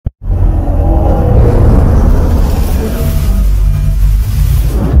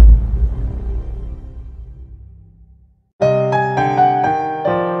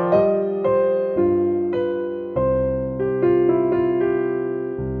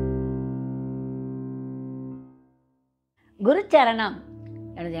குருச்சரணம்.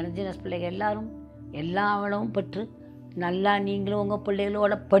 எனது எனர்ஜினஸ் பிள்ளைகள் எல்லாரும் எல்லா வளமும் பெற்று நல்லா நீங்களும் உங்கள்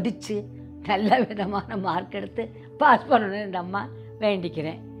பிள்ளைகளோட படித்து நல்ல விதமான மார்க் எடுத்து பாஸ் பண்ணணும்னு இந்த அம்மா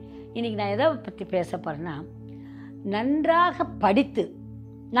வேண்டிக்கிறேன். இன்றைக்கி நான் எதை பற்றி பேச போகிறேன்னா, நன்றாக படித்து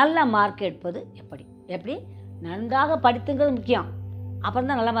நல்ல மார்க் எடுப்பது எப்படி நன்றாக படித்துங்கிறது முக்கியம். அப்புறம்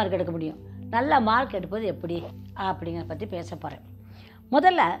தான் நல்ல மார்க் எடுக்க முடியும். நல்ல மார்க் எடுப்பது எப்படி அப்படிங்கிறத பற்றி பேச போகிறேன்.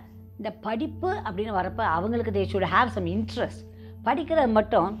 முதல்ல இந்த படிப்பு அப்படின்னு வரப்போ அவங்களுக்கு they should have some interest. படிக்கிறது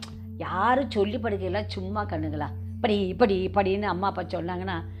மட்டும் யாரும் சொல்லி படிக்கல, சும்மா கண்ணுங்களா படின்னு அம்மா அப்பா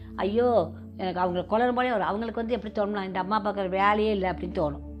சொன்னாங்கன்னா ஐயோ எனக்கு அவங்களுக்கு குளறும் போலே வரும். அவங்களுக்கு வந்து எப்படி தோணும்னா இந்த அம்மா அப்பாக்கிற வேலையே இல்லை அப்படின்னு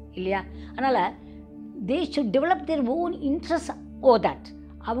தோணும் இல்லையா? அதனால் they should develop their own interest that.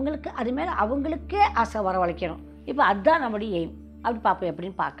 அவங்களுக்கு அது மேலே அவங்களுக்கே ஆசை வரவழைக்கணும். இப்போ அதுதான் நம்மளுடைய எய்ம். அப்படி பார்ப்போம்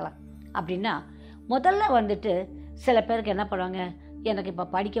எப்படின்னு பார்க்கலாம். அப்படின்னா முதல்ல வந்துட்டு சில பேருக்கு என்ன பண்ணுவாங்க, எனக்கு இப்போ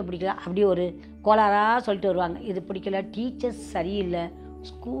படிக்க பிடிக்கல, அப்படி ஒரு கோளாறாக சொல்லிட்டு வருவாங்க. இது பிடிக்கல, டீச்சர்ஸ் சரியில்லை,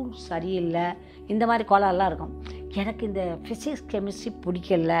 ஸ்கூல் சரியில்லை, இந்த மாதிரி கோளாறுலாம் இருக்கும். எனக்கு இந்த ஃபிசிக்ஸ் கெமிஸ்ட்ரி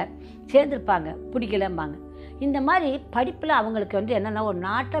பிடிக்கல, சேர்ந்துருப்பாங்க பிடிக்கலம்பாங்க. இந்த மாதிரி படிப்பில் அவங்களுக்கு வந்து என்னென்னா ஒரு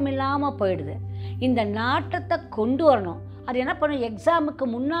நாட்டம் இல்லாமல் போயிடுது. இந்த நாட்டத்தை கொண்டு வரணும். அது என்ன பண்ணணும், எக்ஸாமுக்கு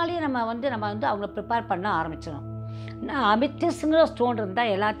முன்னாலேயே நம்ம வந்து அவங்கள ப்ரிப்பேர் பண்ண ஆரம்பிச்சிடணும். நான் அமித்திஸ்ங்கிற ஸ்டோன்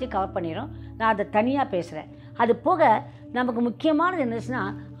இருந்தால் எல்லாத்தையும் கவர் பண்ணிடும். நான் அதை தனியாக பேசுகிறேன். அது போக நமக்கு முக்கியமானது என்னச்சுன்னா,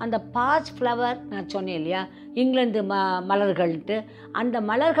 அந்த பாஸ் ஃப்ளவர் நான் சொன்னேன் இல்லையா, இங்கிலாந்து மலர்கள்ட்டு, அந்த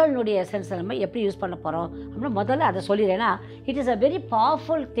மலர்களுடைய எசன்ஸை நம்ம எப்படி யூஸ் பண்ண போகிறோம் அப்படின்னு முதல்ல அதை சொல்லிடுறேன்னா, it is a very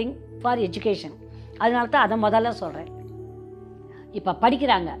powerful thing for education. அதனால தான் அதை முதல்ல சொல்கிறேன். இப்போ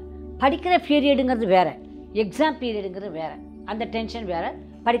படிக்கிற பீரியடுங்கிறது வேறு, எக்ஸாம் பீரியடுங்கிறது வேறு. அந்த டென்ஷன் வேறு,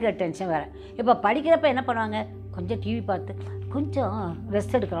 படிக்கிற டென்ஷன் வேறு. இப்போ படிக்கிறப்ப என்ன பண்ணுவாங்க, கொஞ்சம் டிவி பார்த்து கொஞ்சம்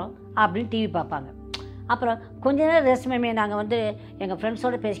ரெஸ்ட் எடுக்கிறோம் அப்படின்னு டிவி பார்ப்பாங்க. அப்புறம் கொஞ்ச நேரம் ரெஸ்ட் நாங்கள் வந்து எங்கள்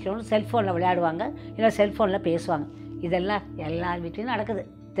ஃப்ரெண்ட்ஸோடு பேசிக்கிறோம், செல்ஃபோனில் விளையாடுவாங்க, இல்லை செல்ஃபோனில் பேசுவாங்க. இதெல்லாம் எல்லார் வீட்லேயும் நடக்குது,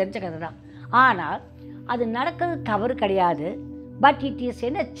 தெரிஞ்ச கதை தான். ஆனால் அது நடக்கிறது தவறு கிடையாது. பட் இட் இஸ்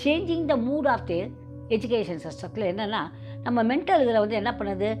என்ன changing the mood of the education சிஸ்டத்தில். என்னென்னா நம்ம மென்டல் இதில் வந்து என்ன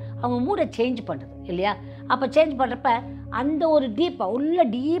பண்ணுது, அவங்க மூடை சேஞ்ச் பண்ணுறது இல்லையா? அப்போ சேஞ்ச் பண்ணுறப்ப அந்த ஒரு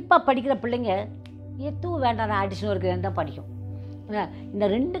டீப்பாக படிக்கிற பிள்ளைங்க எதுவும் வேண்டாம், நான் அடிஷனல் இருக்கிறேன் தான் படிக்கும். இந்த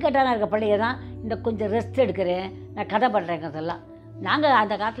 2 கட்டான இருக்க பிள்ளைங்க தான் இந்த கொஞ்சம் ரெஸ்ட் எடுக்கிறேன், நான் கதை பண்ணுறேங்கிறதெல்லாம். நாங்கள்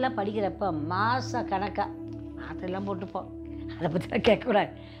அந்த காலத்தில் படிக்கிறப்ப மாத கணக்காக அதெல்லாம் போட்டுப்போம். அதை பற்றிலாம்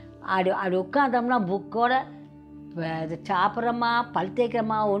கேட்கக்கூடாது. அப்படி உட்காந்தோம்னா புக்கோட இது சாப்பிட்றோமா பல்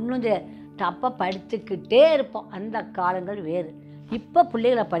தேய்க்கிறோமா ஒன்றும் தப்பாக படிச்சுக்கிட்டே இருப்போம். அந்த காலங்கள் வேறு. இப்போ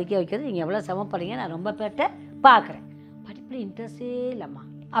பிள்ளைகளை படிக்க வைக்கிறது நீங்கள் எவ்வளோ சிரமப்படுறீங்க, நான் ரொம்ப பேர்ட்ட பார்க்குறேன். படிப்பில் இன்ட்ரெஸ்டே இல்லைம்மா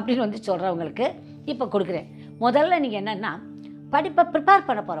அப்படின்னு வந்து சொல்கிறவங்களுக்கு இப்போ கொடுக்குறேன். முதல்ல நீங்கள் என்னென்னா படிப்பை ப்ரிப்பேர்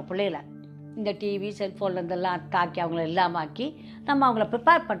பண்ண போகிற பிள்ளைகளை இந்த டிவி செல்ஃபோன்லேருந்தெல்லாம் தாக்கி அவங்கள இல்லாமாக்கி நம்ம அவங்கள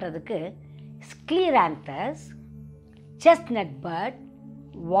ப்ரிப்பேர் பண்ணுறதுக்கு ஸ்க்லீராந்தஸ், chestnut but,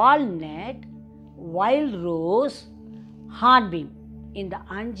 walnut, wild rose, hornbeam, இந்த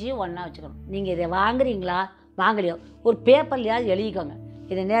 5 ஒன்றா வச்சுக்கணும். நீங்கள் இதை வாங்குறீங்களா வாங்கலையோ ஒரு பேப்பர்லையாவது எழுதிக்கோங்க.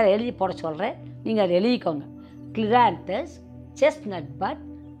 இதை நேரம் எழுதி போட சொல்கிறேன், நீங்கள் அதை எழுதிக்கோங்க. கிளிராந்தஸ், chestnut but,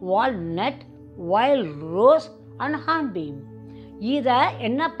 walnut, wild rose and hornbeam. இதை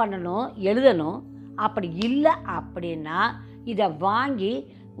என்ன பண்ணணும், எழுதணும். அப்படி இல்லை அப்படின்னா இதை வாங்கி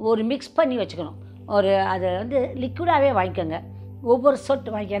ஒரு மிக்ஸ் பண்ணி வச்சுக்கணும். அதை வந்து லிக்விடாகவே வாங்கிக்கோங்க. ஒவ்வொரு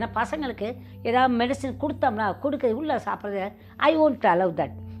சொட்டு வாங்கிக்க. ஏன்னா பசங்களுக்கு ஏதாவது மெடிசின் கொடுத்தோம்னா உள்ளே சாப்பிட்றது ஐ ஒன்ட் அலவ்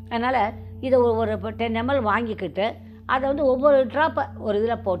தட். அதனால் இதை ஒரு 10 ml வாங்கிக்கிட்டு அதை வந்து ஒவ்வொரு ட்ராப்பை ஒரு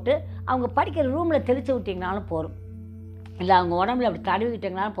இதில் போட்டு அவங்க படிக்கிற ரூமில் தெளித்து விட்டிங்கனாலும் போதும். இல்லை அவங்க உடம்புல அப்படி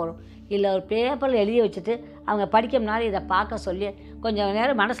தடவிக்கிட்டிங்கனாலும் போதும். இல்லை ஒரு பேப்பரில் எழுதி வச்சுட்டு அவங்க படிக்கிறதுனால இதை பார்க்க சொல்லி கொஞ்சம்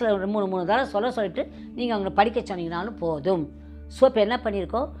நேரம் மனசில் 3 தடவை சொல்லிவிட்டு நீங்கள் அவங்கள படிக்க சொன்னீங்கனாலும் போதும். ஸோ இப்போ என்ன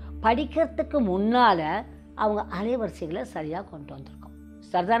பண்ணியிருக்கோம், படிக்கிறதுக்கு முன்னால் அவங்க அலைவரிசைகளை சரியாக கொண்டு வந்திருக்கோம்.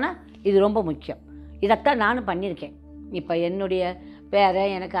 சரிதானா? இது ரொம்ப முக்கியம். இதைத்தான் நானும் பண்ணியிருக்கேன். இப்போ என்னுடைய பேரை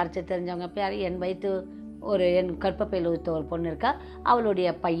எனக்கு அரைச்சி தெரிஞ்சவங்க பேரை என் வயிற்று என் கற்பப்பையில் ஊற்ற ஒரு பொண்ணு இருக்கா, அவளுடைய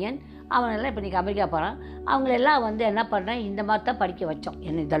பையன், அவனெல்லாம் இப்போ இன்றைக்கி அமெரிக்கா போகிறான். அவங்களெல்லாம் வந்து என்ன பண்ணுறேன், இந்த மாதிரி தான் படிக்க வச்சோம்.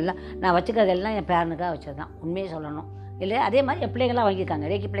 இதெல்லாம் நான் வச்சுக்கிறதெல்லாம் என் பேரனுக்காக வச்சது தான், உண்மையை சொல்லணும் இல்லையா? அதே மாதிரி என் பிள்ளைங்களாம் வாங்கியிருக்காங்க,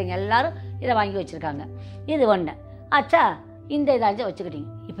 ரேக்கி பிள்ளைங்க எல்லோரும் இதை வாங்கி வச்சுருக்காங்க. இது ஒன்று ஆச்சா. இந்த இதாச்சும்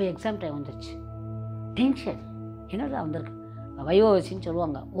வச்சுக்கிட்டீங்க. இப்போ எக்ஸாம் டைம் வந்துருச்சு, டென்ஷன் என்னதான் வந்திருக்கு. வைஓசின்னு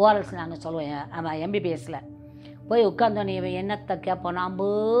சொல்லுவாங்க, ஓரல்ஸ் நாங்கள் சொல்லுவோம். ஆமாம், எம்பிபிஎஸ்சில் போய் உட்காந்தோன்னே இவன் என்னத்தை கேட்பான்,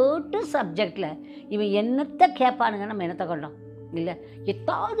 அம்பட்டு சப்ஜெக்டில் இவன் என்னத்தை கேட்பானுங்க, நம்ம என்னத்தை கொண்டோம் இல்லை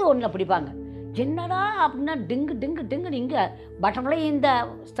எதாவது ஒன்றில் பிடிப்பாங்க. என்னடா அப்படின்னா டிங்கு இங்கே பட்டர்ஃப்ளை இந்த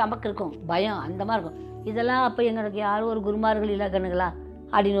ஸ்டமக் இருக்கும், பயம் அந்த மாதிரி இருக்கும். இதெல்லாம் அப்போ எங்களுக்கு யாரும் ஒரு குருமார்கள் இல்லை கண்ணுங்களா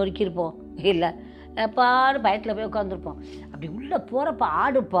அப்படின்னு ஒருக்கியிருப்போம். இல்லை பாடு பயத்தில் போய் உட்காந்துருப்போம். அப்படி உள்ளே போகிறப்ப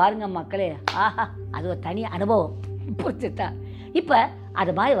ஆடு பாருங்க மக்களே, ஆஹா அது ஒரு தனி அனுபவம். புரிஞ்சுதா? இப்போ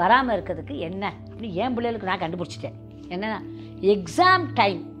அது மாதிரி வராமல் இருக்கிறதுக்கு என்ன அப்படின்னு என் பிள்ளைகளுக்கு நான் கண்டுபிடிச்சிட்டேன். என்னென்னா, எக்ஸாம்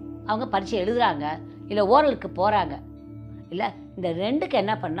டைம் அவங்க பரீட்சை எழுதுகிறாங்க, இல்லை ஓரலுக்கு போகிறாங்க, இல்லை இந்த ரெண்டுக்கு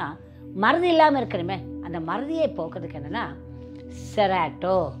என்ன பண்ணால் மறதி இல்லாமல் இருக்கணுமே, அந்த மறதியை போக்குறதுக்கு என்னென்னா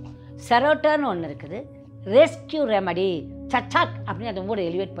செரோட்டோன்னு ஒன்று இருக்குது, ரெஸ்கியூ ரெமடி, சச்சாக் அப்படின்னு அந்த மூட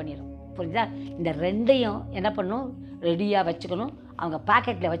எலிவேட் பண்ணிடும். புரிஞ்சுதா? இந்த ரெண்டையும் என்ன பண்ணணும், ரெடியாக வச்சுக்கணும். அவங்க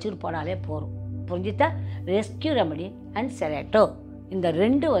பாக்கெட்டில் வச்சுக்கிட்டு போனாலே போகும். புரிஞ்சுதா? ரெஸ்கியூ ரெமடி அண்ட் செரோட்டோ, இந்த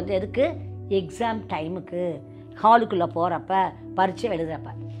ரெண்டு வந்து எதுக்கு, எக்ஸாம் டைமுக்கு, ஹாலுக்குள்ளே போகிறப்ப, பரீட்சை எழுதுறப்ப.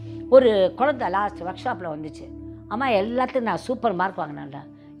 ஒரு குழந்தை லாஸ்ட் ஒர்க் ஷாப்பில் வந்துச்சு, அம்மா எல்லாத்துக்கும் நான் சூப்பர் மார்க் வாங்கினேன்டா,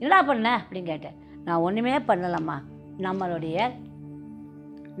 என்னடா பண்ணேன் அப்படின்னு கேட்டேன். நான் ஒன்றுமே பண்ணலம்மா, நம்மளுடைய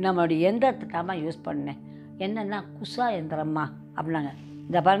எந்திரத்தை தாம்மா யூஸ் பண்ணேன். என்னென்னா குசா எந்திரம்மா அப்படின்னாங்க.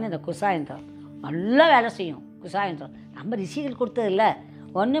 இந்த பாருங்கள், இந்த குசா எந்திரம் நல்லா வேலை செய்யும். குசா எந்திரம் நம்ம ரிஷிகள் கொடுத்தது இல்லை,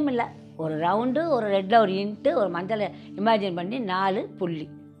 ஒன்றும் இல்லை. ஒரு ரவுண்டு, ஒரு ரெட்டில் ஒரு இன்ட்டு, ஒரு மஞ்சளை இமேஜின் பண்ணி 4 புள்ளி,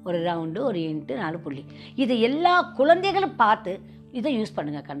 ஒரு ரவுண்டு, ஒரு இன்ட்டு, 4 புள்ளி. இது எல்லா குழந்தைகளும் பார்த்து இதை யூஸ்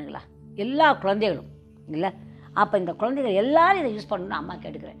பண்ணுங்கள் கண்ணுங்களா, எல்லா குழந்தைகளும் இல்லை. அப்போ இந்த குழந்தைகள் எல்லோரும் இதை யூஸ் பண்ணணும்னு அம்மா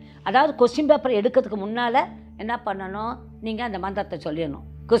கேட்டுக்கிறேன். அதாவது கொஸ்டின் பேப்பர் எடுக்கிறதுக்கு முன்னால் என்ன பண்ணணும், நீங்கள் அந்த மந்திரத்தை சொல்லிடணும்,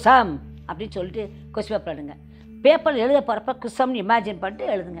 குசம் அப்படின்னு சொல்லிட்டு கொஸ்டின் பேப்பர் எடுங்க. பேப்பர் எழுத போகிறப்ப குசம்னு இமேஜின் பண்ணிட்டு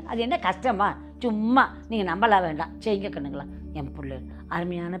எழுதுங்க. அது என்ன கஷ்டமா, சும்மா நீங்கள் நம்பலாம் வேண்டாம், செய்யுங்க கண்ணுங்களா. என் பிள்ளை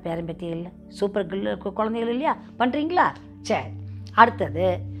அருமையான பேரம்பேத்தி இல்லை, சூப்பர் குழந்தைகள் இல்லையா, பண்ணுறீங்களா? சரி, அடுத்தது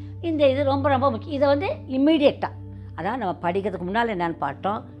இந்த இது ரொம்ப ரொம்ப முக்கியம். இதை வந்து இம்மீடியட்டாக, அதான் நம்ம படிக்கிறதுக்கு முன்னால் என்னென்னு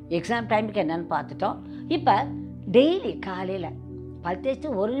பார்த்தோம், எக்ஸாம் டைமுக்கு என்னென்னு பார்த்துட்டோம். இப்போ டெய்லி காலையில் பல் தேய்ச்சி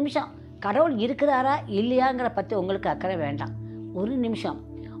 1 நிமிஷம் கடவுள் இருக்கிறாரா இல்லையாங்கிற பற்றி உங்களுக்கு அக்கறை வேண்டாம். 1 நிமிஷம்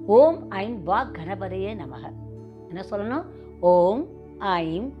ஓம் ஐம் வாக் கணபதையே நமக, என்ன சொல்லணும், ஓம்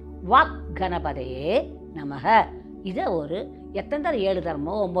ஐம் வாக் கணபதையே நமக. இதை ஒரு எத்தனை தரம், 7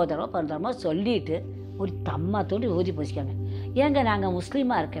 தரமோ 9 தரமோ 10 தரமோ சொல்லிவிட்டு ஒரு தம்மா தோண்டி ஊதி பூசிக்கோங்க. ஏங்க நாங்கள்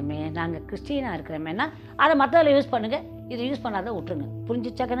முஸ்லீமாக இருக்கோமே, நாங்கள் கிறிஸ்டினாக இருக்கிறோமேனா அதை மற்றதில் யூஸ் பண்ணுங்கள், இதை யூஸ் பண்ணாத விட்டுருங்க.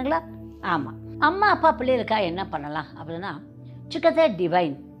 புரிஞ்சிச்சா கண்ணுங்களா? ஆமாம். அம்மா அப்பா பிள்ளைகளுக்கா என்ன பண்ணலாம் அப்படின்னா, சுக்கதே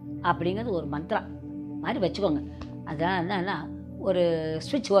டிவைன் அப்படிங்கிறது ஒரு மந்திரம் மாதிரி வச்சுக்கோங்க. அதான் என்னன்னா ஒரு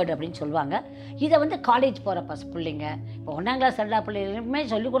ஸ்விட்ச் வேர்டு அப்படின்னு சொல்லுவாங்க. இதை வந்து காலேஜ் போகிற பிள்ளைங்க, இப்போ 1ஆம் கிளாஸ் 2ஆம் பிள்ளைங்களுமே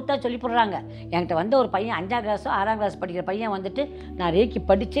சொல்லிக் கொடுத்தா சொல்லி போடுறாங்க. என்கிட்ட வந்து ஒரு பையன் 5ஆம் கிளாஸோ 6ஆம் கிளாஸ் படிக்கிற பையன் வந்துட்டு நான் ரேக்கி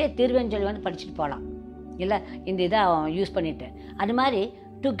படித்தே தீர்வேன்னு சொல்லி வந்து படிச்சுட்டு போகலாம், இல்லை இந்த இதை அவன் யூஸ் பண்ணிவிட்டு. அது மாதிரி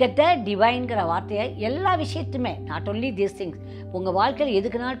டுகெதர் டிவைன்கிற வார்த்தையை எல்லா விஷயத்துமே, நாட் ஒன்லி தீஸ் திங்ஸ், உங்கள் வாழ்க்கையில்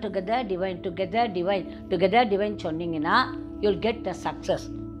எதுக்குனாலும் together divine together divine together divine சொன்னீங்கன்னா you'll get a success.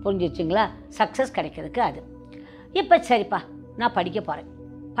 புரிஞ்சிச்சிங்களா? Success கிடைக்கிறதுக்கு அது. இப்போ சரிப்பா, நான் படிக்க போகிறேன்.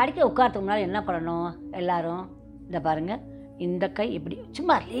 படிக்க உட்காரத்துக்கு முன்னாடி என்ன பண்ணணும், எல்லோரும் இந்த பாருங்கள், இந்த கை இப்படி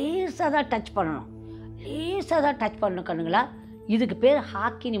சும்மா லேசாக தான் டச் பண்ணணும், லேசாக தான் டச் பண்ணணும் கண்ணுங்களா. இதுக்கு பேர்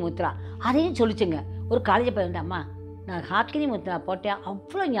ஹாக்கினி முத்ரா. அதையும் சொல்லிச்சுங்க. ஒரு காலேஜ் போய் அம்மா நான் ஹாக்கினி முத்ரா போட்டேன்,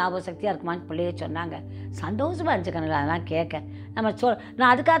 அவ்வளோ ஞாபக சக்தியாக இருக்குமான்னு பிள்ளைய சொன்னாங்க. சந்தோஷமாக இருந்துச்சு கண்ணுங்களா. அதெல்லாம் கேட்க நம்ம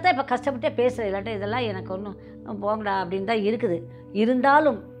நான் அதுக்காகத்தான் இப்போ கஷ்டப்பட்டே பேசுகிறேன். இல்லாட்டா இதெல்லாம் எனக்கு ஒன்றும் போங்கடா அப்படின்னு தான் இருக்குது.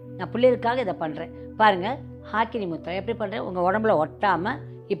 இருந்தாலும் நான் பிள்ளைகளுக்காக இதை பண்ணுறேன். பாருங்கள், ஹாக்கினி முத்ரா எப்படி பண்ணுறேன், உங்கள் உடம்புல ஒட்டாமல்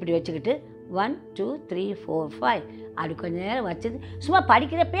இப்படி வச்சுக்கிட்டு 1 2 3 4 5 அப்படி கொஞ்சம் நேரம் வச்சது. சும்மா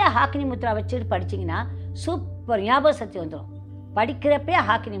படிக்கிறப்பே ஹாக்கினி முத்ரா வச்சுட்டு படிச்சிங்கன்னா சூப்பர் ஞாபக சக்தி வந்துடும். படிக்கிறப்பே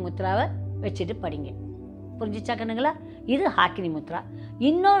ஹாக்கினி முத்ராவை வச்சுட்டு படிங்க. புரிஞ்சிச்சா கண்ணுங்களா? இது ஹாக்கினி முத்ரா.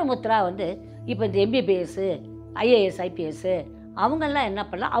 இன்னொரு முத்ரா வந்து இப்போ இந்த எம்பிபிஎஸ்ஸு ஐஏஎஸ் ஐபிஎஸ்ஸு அவங்கெல்லாம் என்ன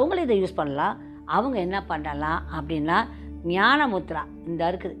பண்ணலாம், அவங்களும் இதை யூஸ் பண்ணலாம். அவங்க என்ன பண்ணலாம் அப்படின்னா, ஞான முத்ரா இந்த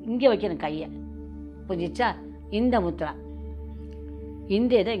இருக்குது, இங்கே வைக்கணும் கையை. புரிஞ்சிச்சா? இந்த முத்ரா,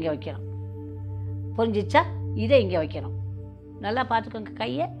 இந்த இதை இங்கே வைக்கணும். புரிஞ்சிச்சா? இதை இங்கே வைக்கணும். நல்லா பார்த்துக்கோங்க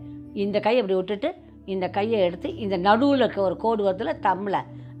கையை. இந்த கையை இப்படி விட்டுட்டு இந்த கையை எடுத்து இந்த நடுவில் இருக்க ஒரு கோடு வரதில் தம்மில்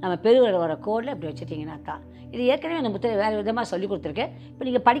நம்ம பெருவிரல் வர கோடில் இப்படி வச்சுட்டிங்கன்னா தான். இது ஏற்கனவே இந்த முத்திரை வேறு விதமாக சொல்லி கொடுத்துருக்கேன். இப்போ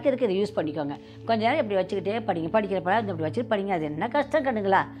நீங்கள் படிக்கிறதுக்கு இதை யூஸ் பண்ணிக்கோங்க. கொஞ்சம் நேரம் இப்படி வச்சுக்கிட்டே படிங்க. படிக்கிறப்ப இப்படி வச்சுட்டு படிங்க. அது என்ன கஷ்டம்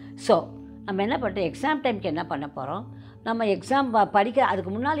கண்ணுங்களா? ஸோ நம்ம என்ன பண்ணுறோம், எக்ஸாம் டைமுக்கு என்ன பண்ண போகிறோம், நம்ம எக்ஸாம் படிக்க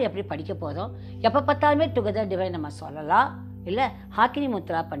அதுக்கு முன்னால் எப்படி படிக்க போதும், எப்போ பார்த்தாலுமே டுகெதர் டிவைன் நம்ம சொல்லலாம், இல்லை ஹாக்கினி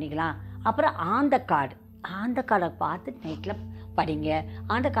முத்ரா பண்ணிக்கலாம். அப்புறம் ஆந்த கார்டை பார்த்து நைட்டில் படிங்க.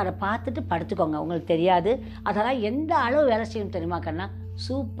 ஆந்த கார்டை பார்த்துட்டு படுத்துக்கோங்க. உங்களுக்கு தெரியாது அதெல்லாம் எந்த அளவு வேலை செய்யும் தெரியுமா கண்ணா?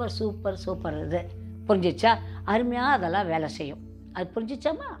 Super super super. இது புரிஞ்சிச்சா? அருமையாக அதெல்லாம் வேலை செய்யும். அது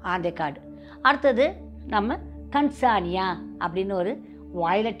புரிஞ்சிச்சாமா? ஆந்த கார்டு. அடுத்தது நம்ம கன்சானியா அப்படின்னு ஒரு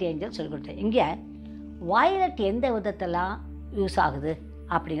வயலட் ஏஞ்சல் சொல்லி கொடுத்தேன். இங்கே வயலட் எந்த விதத்தெல்லாம் யூஸ் ஆகுது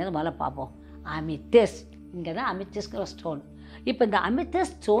அப்படிங்கிறத முதல்ல பார்ப்போம். அமித்திஸ்ட், இங்கே தான் அமித்திஸ்ட்ங்கிற ஸ்டோன். இப்போ இந்த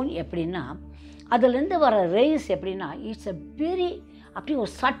அமித்திஸ்ட் ஸ்டோன் எப்படின்னா, அதுலேருந்து வர ரேஸ் எப்படின்னா, இட்ஸ் எ வெரி அப்படி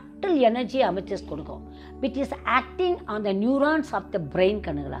ஒரு சட்டில் எனர்ஜி அமித்திஸ்ட் கொடுக்கும். Which is acting on the neurons of the brain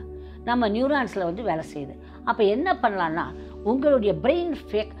கண்ணுங்களா. நம்ம நியூரான்ஸில் வந்து வேலை செய்யுது. அப்போ என்ன பண்ணலான்னா, உங்களுடைய பிரெயின்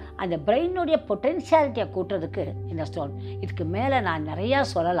அந்த பிரெயினுடைய பொட்டென்ஷியாலிட்டியை கூட்டுறதுக்கு இந்த ஸ்டோன். இதுக்கு மேலே நான் நிறையா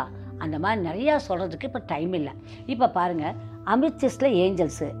சொல்லலாம். அந்த மாதிரி நிறையா சொல்கிறதுக்கு இப்போ டைம் இல்லை. இப்போ பாருங்கள், அமித்திஸ்டில்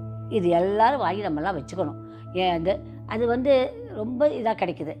ஏஞ்சல்ஸு இது எல்லோரும் வாங்கி நம்மலாம் வச்சுக்கணும். ஏன் அது வந்து ரொம்ப இதாக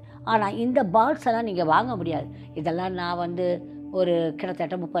கிடைக்குது. ஆனால் இந்த பால்ஸ் எல்லாம் நீங்கள் வாங்க முடியாது. இதெல்லாம் நான் வந்து ஒரு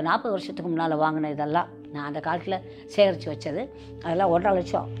கிட்டத்தட்ட 30-40 வருஷத்துக்கு முன்னால் வாங்கின இதெல்லாம் நான் அந்த காலத்தில் சேகரித்து வச்சது. அதெல்லாம் 1.5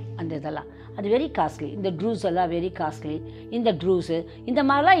 லட்சம் அந்த இதெல்லாம். அது வெரி காஸ்ட்லி. இந்த ட்ரூஸ் எல்லாம் வெரி காஸ்ட்லி. இந்த ட்ரூஸு இந்த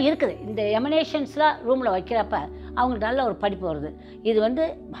மாதிரிலாம் இருக்குது. இந்த எமனேஷன்ஸ்லாம் ரூமில் வைக்கிறப்ப அவங்களுக்கு நல்ல ஒரு படிப்பு வருது. இது வந்து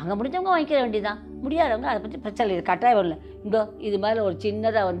வாங்க முடிஞ்சவங்க வாங்கிக்க வேண்டியதான், முடியாதவங்க அதை பற்றி பிரச்சனை இல்லை. இது கட்டாயம் இல்லை. இது மாதிரி ஒரு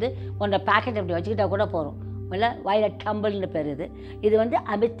சின்னதாக வந்து ஒன்றை பேக்கெட் அப்படி வச்சுக்கிட்டா கூட போகிறோம். இல்லை வயலட் டம்பிள்னு பேர். இது வந்து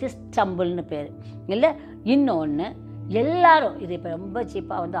அமித்திஸ்ட் டம்பிள்னு பேர். இல்லை இன்னொன்று எல்லோரும் இது இப்போ ரொம்ப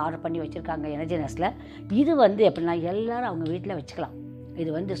சீப்பாக வந்து ஆர்டர் பண்ணி வச்சுருக்காங்க எனர்ஜினஸ்டில். இது வந்து எப்படின்னா எல்லோரும் அவங்க வீட்டில் வச்சுக்கலாம். இது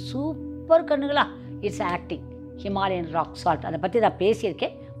வந்து super கண்ணுங்களா. It's acting Himalayan rock salt. அதை பற்றி நான்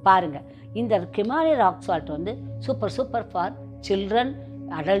பேசியிருக்கேன் பாருங்கள். இந்த ஹிமாலயன் ராக் சால்ட் வந்து சூப்பர் ஃபார் சில்ட்ரன்,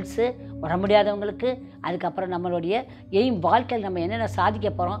 அடல்ட்ஸு, வர முடியாதவங்களுக்கு. அதுக்கப்புறம் நம்மளுடைய வாழ்க்கையில் நம்ம என்னென்ன சாதிக்க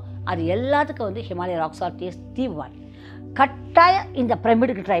போகிறோம் அது எல்லாத்துக்கும் வந்து Himalayan rock salt is the one. கட்டாயம் இந்த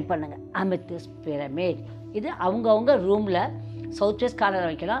பிரமிடுக்கு ட்ரை பண்ணுங்கள். Amethyst pyramid. இது அவங்கவுங்க ரூமில் சவுத் வெஸ்ட் கார்னரில்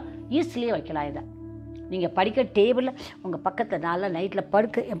வைக்கலாம், ஈஸிலியே வைக்கலாம். இதை நீங்கள் படிக்கிற டேபிளில் உங்கள் பக்கத்தில் நல்லா நைட்டில்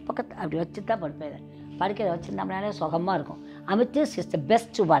என் பக்கத்தில் அப்படி வச்சு தான் படுப்பேன். இதை படுக்கையில் வச்சுருந்தோம்னாலே சுகமாக இருக்கும். Amethyst is the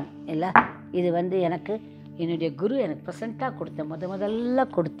best one. இல்லை இது வந்து என்னுடைய குரு எனக்கு ப்ரெசண்ட்டாக கொடுத்த முதல்ல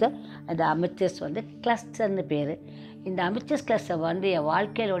கொடுத்த அந்த அமித்திஸ்ட் வந்து கிளஸ்டர்னு பேர். இந்த அமித்திஸ்ட் கிளஸ்டர் வந்து என்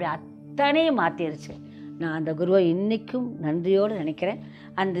வாழ்க்கையிலுடைய அத்தனையும் மாற்றிடுச்சு. நான் அந்த குருவை இன்றைக்கும் நன்றியோடு நினைக்கிறேன்.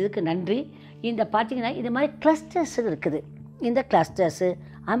 அந்த இதுக்கு நன்றி. இந்த பார்த்திங்கன்னா இது மாதிரி கிளஸ்டர்ஸ் இருக்குது. இந்த கிளஸ்டர்ஸு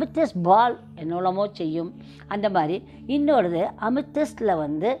அமித்திஸ்ட் பால் என்னோளமோ செய்யும். அந்த மாதிரி இன்னொரு அமித்திஸ்டில்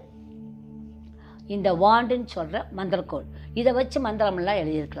வந்து இந்த வாண்டுன்னு சொல்கிற மந்திரக்கோள், இதை வச்சு மந்திரமெல்லாம்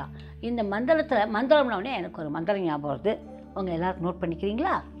எழுதியிருக்கலாம். இந்த மந்திரம்னோடனே எனக்கு ஒரு மந்திரம் ஞாபகம் வருது. உங்கள் எல்லோரும் நோட்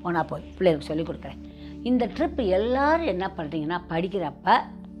பண்ணிக்கிறீங்களா? ஒன்றா போய் பிள்ளைகளுக்கு சொல்லிக் கொடுக்குறேன். இந்த ட்ரிப்பு எல்லோரும் என்ன பண்ணுறீங்கன்னா படிக்கிறப்ப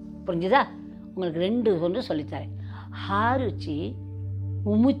புரிஞ்சுதா, உங்களுக்கு 2 ஒன்று சொல்லித்தரேன். ஹாருச்சி,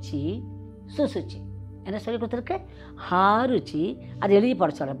 உமுச்சி, சுசுச்சி. என்ன சொல்லி கொடுத்துருக்கு? ஹாருச்சி, அது எழுதி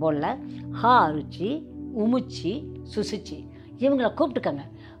போட சொல்கிறேன் போர்டில். ஹாருச்சி, உமுச்சி, சுசுச்சி. இவங்களை கூப்பிட்டுக்கங்க.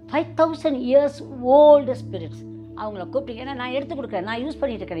 5000 years ஓல்டு ஸ்பிரிட்ஸ். அவங்கள கூப்பிட்டீங்க. ஏன்னா நான் எடுத்து கொடுக்குறேன், நான் யூஸ்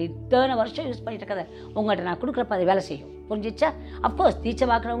பண்ணிட்டு இருக்கிறேன், இத்தனை வருஷம் யூஸ் பண்ணிட்டு இருக்கிறத உங்கள்கிட்ட நான் கொடுக்குறப்ப அது வேலை செய்யும். புரிஞ்சிச்சா? அஃப்கோர்ஸ் தீட்சை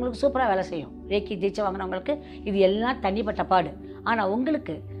வாங்குறவங்களுக்கு சூப்பராக வேலை செய்யும். ரேக்கி தீட்சை வாங்குறவங்களுக்கு இது எல்லாம் தண்ணிப்பட்ட பாடு. ஆனால்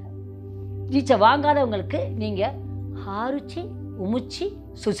உங்களுக்கு தீட்சை வாங்காதவங்களுக்கு நீங்கள் ஹாருச்சி, உமுச்சி,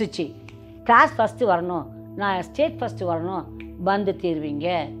 சுசுச்சி கிளாஸ் ஃபஸ்ட்டு வரணும், நான் ஸ்டேட் ஃபஸ்ட்டு வரணும், வந்து தீர்வீங்க.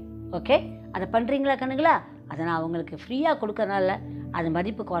 ஓகே, அதை பண்ணுறீங்களா கண்ணுங்களா? அதை நான் அவங்களுக்கு ஃப்ரீயாக கொடுக்கறனால அது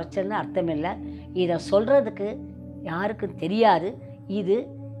மதிப்பு குறைச்சல்னு அர்த்தம் இல்லை. இதை சொல்கிறதுக்கு யாருக்கும் தெரியாது. இது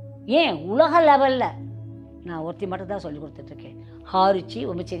ஏன் உலக லெவலில் நான் ஒருத்தி மட்டும் தான் சொல்லி கொடுத்துட்ருக்கேன். ஹாருச்சி,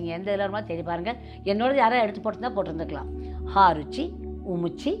 உமுச்சி. நீங்கள் எந்த எல்லாருமா தேடி பாருங்கள். என்னோட யாராவது எடுத்து போட்டுருந்தா போட்டிருந்துக்கலாம். ஹாருச்சி,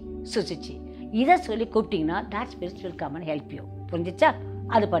 உமுச்சி, சுசுச்சி. இதை சொல்லி கூப்பிட்டிங்கன்னா that spirit will come and help you. புரிஞ்சிச்சா?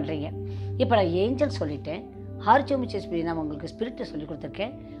 அது பண்ணுறீங்க. இப்போ நான் ஏஞ்சல் சொல்லிட்டேன், ஹாருச்சி, உமுச்சி ஸ்பிரிட் நான் உங்களுக்கு ஸ்பிரிட்டை சொல்லி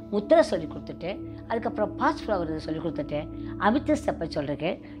கொடுத்துருக்கேன், முத்திரை சொல்லி கொடுத்துட்டேன், அதுக்கப்புறம் பாஸ் ஃப்ளவர் சொல்லி கொடுத்துட்டேன், அமித்திஸ்ட் அப்போ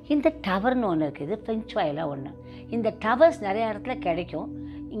சொல்லியிருக்கேன். இந்த டவர்னு ஒன்று இருக்குது, ஃப்ரெஞ்ச்வாயில் ஒன்று. இந்த டவர்ஸ் நிறையா இடத்துல கிடைக்கும்.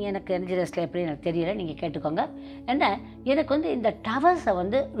 இங்கே எனக்கு எனர்ஜினஸ்டில் எப்படி எனக்கு தெரியல, நீங்கள் கேட்டுக்கோங்க. ஏன்னா எனக்கு வந்து இந்த டவர்ஸை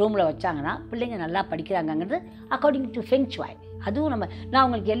வந்து ரூமில் வச்சாங்கன்னா பிள்ளைங்க நல்லா படிக்கிறாங்கங்கிறது அக்கார்டிங் டு ஃப்ரெஞ்ச்வாய். அதுவும் நான்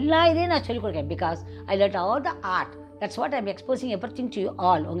உங்களுக்கு எல்லா இதையும் நான் சொல்லிக் கொடுக்கேன். Because I learnt all the art. That's what I'm exposing everything to you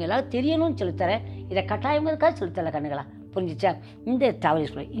all. உங்கள் எல்லாரும் தெரியணும்னு சொல்லித்தரேன். இதை கட்டாயங்களுக்காக சொல்லித்தரல கண்ணுங்களா. புரிஞ்சிச்சா? இந்த டவர்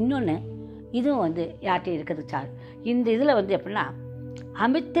யூஸ் பண்ணி இன்னொன்று இதுவும் வந்து யார்கிட்டையும் இருக்கிறது சார். இந்த இதில் வந்து எப்படின்னா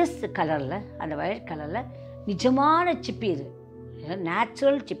அமித்திஸ்ட் கலரில், அந்த வயலட் கலரில் நிஜமான சிப்பி. இது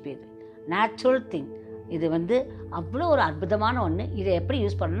நேச்சுரல் சிப்பி. இது நேச்சுரல் திங். இது வந்து அவ்வளோ ஒரு அற்புதமான ஒன்று. இதை எப்படி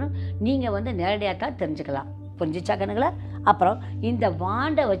யூஸ் பண்ணணும் நீங்கள் வந்து நேரடியாக தான் தெரிஞ்சுக்கலாம். புரிஞ்சிச்சா கண்ணுங்களா? அப்புறம் இந்த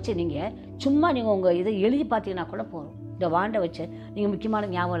வாண்டை வச்சு நீங்கள் சும்மா நீங்கள் உங்கள் இதை எழுதி பார்த்தீங்கன்னா கூட போதும். இந்த வாண்டை வச்சு நீங்கள் முக்கியமான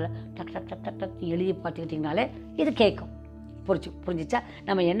ஞாபகம் இல்லை டக் டக் டக் டக் டக் எழுதி பார்த்துக்கிட்டிங்கனாலே இது கேட்கும். புரிஞ்சிச்சா?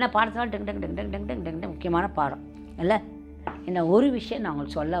 நம்ம என்ன பாடத்தினாலும் tongue tongue tongue tongue tongue tongue tongue முக்கியமான பாடம் இல்லை. என்ன ஒரு விஷயம் நான்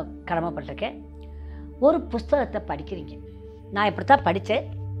உங்களுக்கு சொல்ல கடமைப்பட்டிருக்கேன். ஒரு புஸ்தகத்தை படிக்கிறீங்க. நான் இப்படி தான் படித்தேன்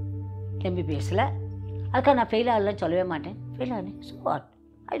MBBSல. அதுக்காக நான் ஃபெயில் ஆகலன்னு சொல்லவே மாட்டேன். ஃபெயில் ஆனேன், so what,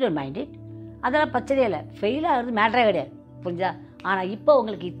 I don't mind it. அதெல்லாம் பிரச்சனையே இல்லை. ஃபெயில் ஆகிறது மேட்டரே கிடையாது. புரிஞ்சா? ஆனால் இப்போ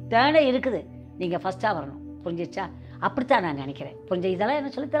உங்களுக்கு இத்தனை இருக்குது, நீங்கள் ஃபஸ்ட்டாக வரணும். புரிஞ்சிச்சா? அப்படித்தான் நான் நினைக்கிறேன். இதெல்லாம்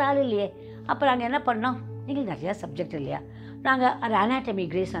என்ன சொல்லித்தர ஆள் இல்லையே. அப்போ நாங்கள் என்ன பண்ணோம், நீங்கள் நிறையா சப்ஜெக்ட் இல்லையா, நாங்கள் அது அனாட்டமி,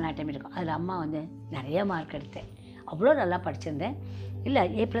 கிரேஸ் அனாட்டமி இருக்கும். அதில் அம்மா வந்து நிறைய மார்க் எடுத்தேன். அவ்வளோ நல்லா படிச்சிருந்தேன். இல்லை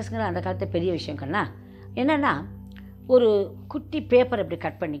A+ங்கிற அந்த காலத்து பெரிய விஷயம் கண்ணா. என்னென்னா ஒரு குட்டி பேப்பர் இப்படி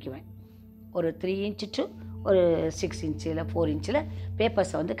கட் பண்ணிக்குவேன். ஒரு 3 inch to ஒரு 6 inch இல்லை 4 inch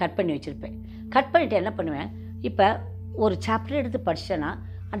பேப்பர்ஸை வந்து கட் பண்ணி வச்சுருப்பேன். கட் பண்ணிவிட்டு என்ன பண்ணுவேன், இப்போ ஒரு சாப்டர் எடுத்து படித்தேன்னா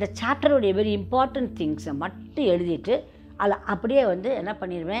அந்த சாப்டருடைய வெரி இம்பார்ட்டன்ட் திங்ஸை மட்டும் எழுதிட்டு அதில் அப்படியே வந்து என்ன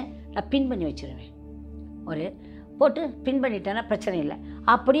பண்ணிடுவேன், நான் பின் பண்ணி வச்சுருவேன். ஒரு போட்டு பின் பண்ணிட்டேன்னா பிரச்சனை இல்லை.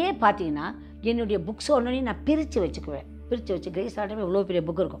 அப்படியே பார்த்தீங்கன்னா என்னுடைய புக்ஸ் ஒன்றையும் நான் பிரித்து வச்சுக்குவேன். பிரித்து வச்சு கிரேஸ் ஆட்டமே இவ்வளோ பெரிய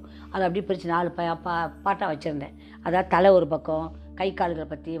புக் இருக்கும், அதை அப்படியே பிரித்து 4 பாட்டாக வச்சுருந்தேன். அதாவது தலை ஒரு பக்கம், கை கால்களை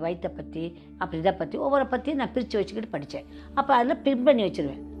பற்றி, வயிற்றை பற்றி, அப்படி இதை பற்றி ஒவ்வொரு பற்றியும் நான் பிரித்து வச்சுக்கிட்டு படித்தேன். அப்போ அதில் பின் பண்ணி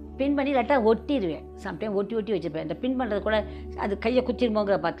வச்சுருவேன். பின் பண்ணி இல்லாட்டால் ஒட்டிடுவேன். சம்டைம் ஒட்டி வச்சுருப்பேன். இந்த பின் பண்ணுறது கூட அது கையை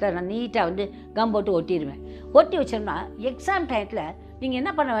குத்திருமோங்கிற பத்தில் நான் நீட்டாக வந்து கம் போட்டு ஒட்டிடுவேன். ஒட்டி வச்சோம்னா எக்ஸாம் டயத்தில் நீங்கள்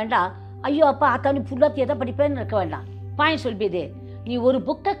என்ன பண்ண வேண்டாம், ஐயோ அப்பா அத்தானி ஃபுல்லாக எதை படிப்பேன்னு இருக்க வேண்டாம். பாயிண்ட் சொல்லிது, நீ ஒரு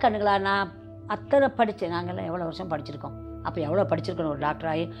புக்கை கண்ணுங்களா, நான் அத்தனை படித்தேன். நாங்கள்லாம் எவ்வளோ வருஷம் படிச்சிருக்கோம். அப்போ எவ்வளோ படிச்சிருக்கணும் ஒரு டாக்டர்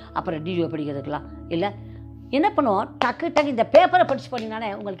ஆகி, அப்புறம் டிடிஓ படிக்கிறதுக்கெலாம் இல்லை. என்ன பண்ணுவோம், டக்கு இந்த பேப்பரை படித்து பண்ணினாலே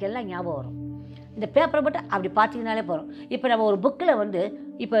உங்களுக்கு எல்லாம் ஞாபகம் வரும். இந்த பேப்பரை மட்டும் அப்படி பார்த்தீங்கனாலே போகிறோம். இப்போ நம்ம ஒரு புக்கில் வந்து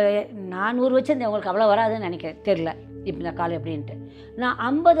இப்போ 400 வச்சுருந்தேன், உங்களுக்கு அவ்வளோ வராதுன்னு நினைக்கிறேன், தெரில இப்போ இந்த காலம் எப்படின்ட்டு. நான்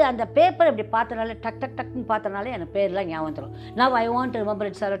 50 அந்த பேப்பரை இப்படி பார்த்தனாலே டக்குன்னு பார்த்தனாலே எனக்கு பேர்லாம் ஞாபகம் வந்துடும். நான் I want to remember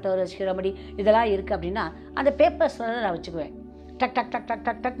it சரட்டோரஸ் ஹிரமடி இதெல்லாம் இருக்குது அப்படின்னா அந்த பேப்பர்ஸில் நான் வச்சுக்குவேன்.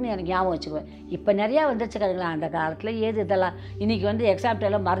 டக்குன்னு எனக்கு ஞாபகம் வச்சுக்குவேன். இப்போ நிறையா வந்துருச்சுக்காதுங்களா. அந்த காலத்தில் ஏது இதெல்லாம் இன்றைக்கி வந்து எக்ஸாம்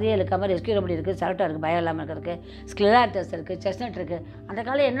டைமில் மறதியே இருக்காமல் ரெஸ்கியூரபடி இருக்குது, சரட்டா இருக்குது, பயம் இல்லாமல் இருக்கிறதுக்கு, ஸ்கிலராட்டஸ் இருக்குது, செஸ்னட் இருக்குது. அந்த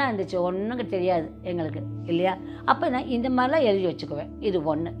காலம் என்ன இருந்துச்சு ஒன்றும் தெரியாது எங்களுக்கு இல்லையா. அப்போ நான் இந்த மாதிரிலாம் எழுதி வச்சுக்குவேன். இது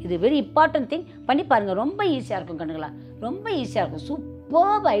ஒன்று, இது வெரி இம்பார்ட்டன்ட் திங். பண்ணி பாருங்கள், ரொம்ப ஈஸியாக இருக்கும் கண்ணுங்களா, ரொம்ப ஈஸியாக இருக்கும்.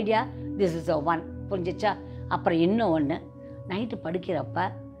 Super idea. This is a one. புரிஞ்சிச்சா? அப்புறம் இன்னும் ஒன்று, நைட்டு படுக்கிறப்ப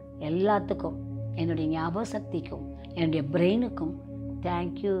எல்லாத்துக்கும், என்னுடைய ஞாபக சக்திக்கும் என்னுடைய பிரெயினுக்கும்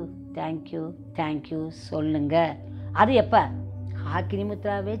தேங்க்யூ சொல்லுங்க. அது எப்போ,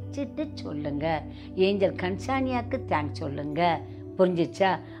 ஆக்கினிமுத்ரா வச்சுட்டு சொல்லுங்க. ஏஞ்சல் கன்சானியாவுக்கு தேங்க்ஸ் சொல்லுங்க.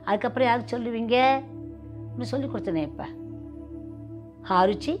 புரிஞ்சிச்சா? அதுக்கப்புறம் யாருக்கு சொல்லுவீங்க, இன்னும் சொல்லி கொடுத்தனே இப்போ,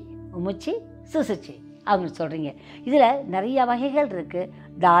 ஹாருச்சி, உமுச்சி, சுசுச்சி அவங்க சொல்கிறீங்க. இதில் நிறைய வகைகள் இருக்குது.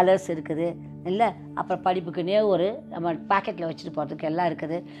 டாலர்ஸ் இருக்குது இல்லை, அப்புறம் படிப்புக்குன்னே ஒரு நம்ம பேக்கெட்டில் வச்சுட்டு போகிறதுக்கு எல்லாம்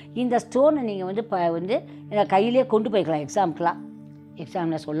இருக்குது. இந்த ஸ்டோனை நீங்கள் வந்து வந்து கையிலே கொண்டு போய்க்கலாம்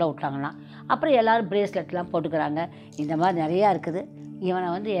எக்ஸாமில் சொல்ல விட்டாங்கன்னா. அப்புறம் எல்லோரும் ப்ரேஸ்லெட்லாம் போட்டுக்கிறாங்க. இந்த மாதிரி நிறையா இருக்குது. இவனை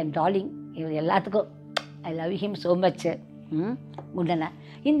வந்து என் டார்லிங், இவர் எல்லாத்துக்கும் ஐ லவ் ஹிம் ஸோ மச்சு குண்டனை.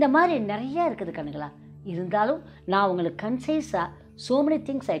 இந்த மாதிரி நிறையா இருக்குது கண்ணுங்களா. இருந்தாலும் நான் உங்களுக்கு கன்சைஸாக so many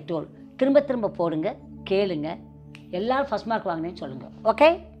things I told திரும்ப போடுங்க, கேளுங்க. எல்லோரும் ஃபஸ்ட் மார்க் வாங்கினேன்னு சொல்லுங்கள். Okay,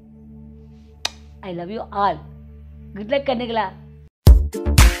 I love you all. Good luck கண்ணுங்களா.